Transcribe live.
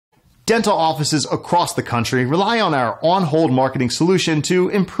Dental offices across the country rely on our on-hold marketing solution to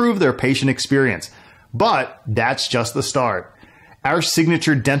improve their patient experience. But that's just the start. Our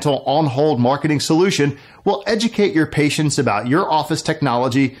signature dental on-hold marketing solution will educate your patients about your office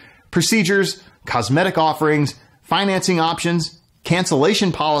technology, procedures, cosmetic offerings, financing options,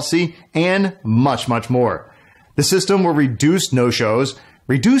 cancellation policy, and much, much more. The system will reduce no-shows,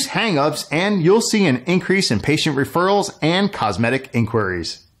 reduce hang-ups, and you'll see an increase in patient referrals and cosmetic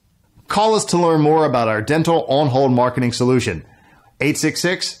inquiries. Call us to learn more about our dental on-hold marketing solution.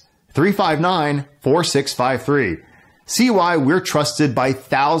 866-359-4653. See why we're trusted by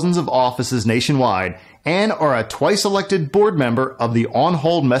thousands of offices nationwide and are a twice-elected board member of the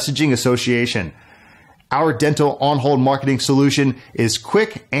On-Hold Messaging Association. Our dental on-hold marketing solution is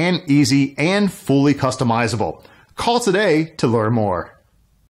quick and easy and fully customizable. Call today to learn more.